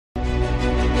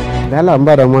Da Allah an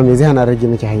ba da me zai hana rage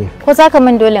miki hanya. Ko za ka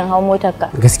min dole in hau motar ka?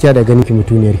 Gaskiya da ganin ki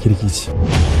mutuniyar kirki ce.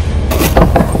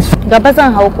 Gaba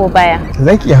zan hau ko baya?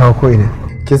 Za ki iya hawa ko ina.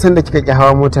 Kin san da kika ki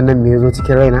hawa motar nan me yazo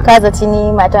cikin raina? Ka zaci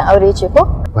ni matan aure ce ko?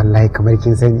 Wallahi kamar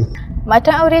kin sani.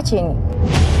 Matan aure ce ni.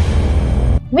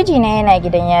 Mijina yana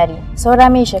gidan yari. Saura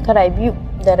mai shekara 2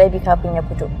 da rabi kafin ya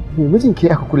fito. Me mijin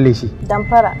ke aka kulle shi?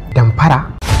 Damfara. Damfara?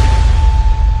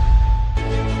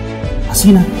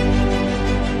 Asina.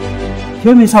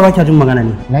 Yau me yasa ba kya jin magana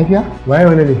ne? Lafiya? Waye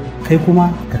wani ne? Kai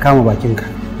kuma ka kama bakinka.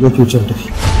 Yau ki wuce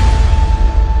tafi.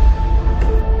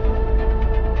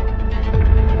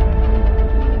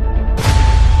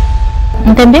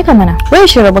 In tambaye ka mana, wai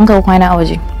shi rabon ka kwana a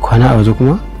waje? Kwana a waje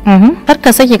kuma? Har ka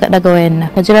sake ka daga wayan nan.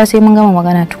 Ka jira sai mun gama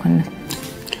magana tukunna.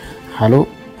 Halo?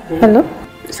 Hello?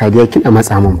 Sadiya kina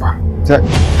matsa min fa.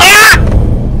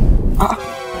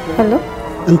 Hello?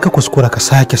 In ka kuskura ka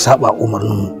sake saba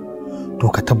umarninmu, to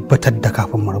ka tabbatar da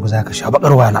kafin mu rabu za ka sha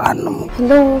bakarwa na hannunmu.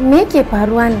 Hello, me yake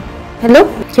faruwa ne? Hello?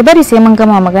 Ki bari sai mun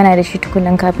gama magana da shi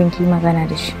tukunan kafin ki magana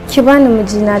da shi. Ki bani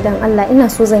mijina dan Allah, ina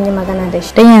so zan yi magana da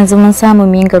shi. Dan yanzu mun samu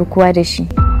mu yi garkuwa da shi.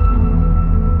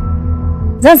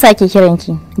 Zan sake kiran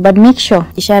ki, but make sure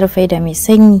ki share faida mai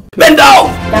sanyi. Bend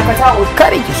down! Dakata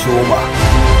kare ki soma.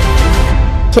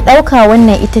 Ki dauka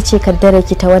wannan ita ce kaddarar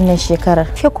ki ta wannan shekarar.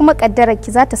 Ke kuma kaddarar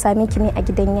ki za ta same ki ne a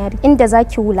gidan yari, inda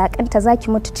zaki wulakanta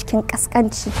zaki mutu cikin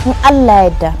kaskanci. In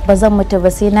Allah yarda ba zan mutu ba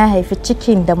sai na haifi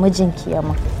cikin da mijinki ya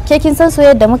mun. Ke kin san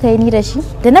soyayyar da muka yi ni da shi?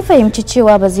 Da na fahimci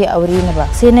cewa ba zai aure ni ba,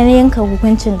 sai na yanka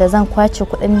hukuncin da zan kwace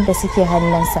kuɗin da suke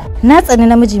hannunsa. Na tsani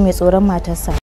namiji mai tsoron matarsa.